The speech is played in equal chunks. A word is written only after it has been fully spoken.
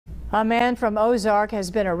A man from Ozark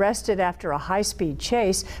has been arrested after a high-speed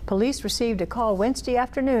chase. Police received a call Wednesday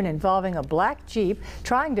afternoon involving a black Jeep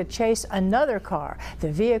trying to chase another car.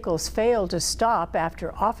 The vehicles failed to stop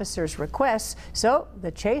after officers' requests, so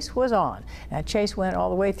the chase was on. That chase went all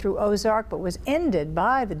the way through Ozark but was ended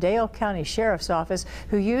by the Dale County Sheriff's Office,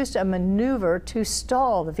 who used a maneuver to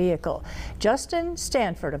stall the vehicle. Justin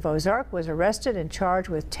Stanford of Ozark was arrested and charged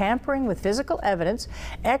with tampering with physical evidence,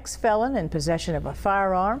 ex-felon in possession of a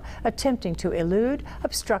firearm, attempting to elude,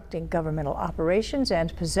 obstructing governmental operations,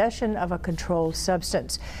 and possession of a controlled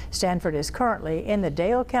substance. Stanford is currently in the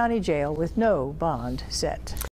Dale County Jail with no bond set.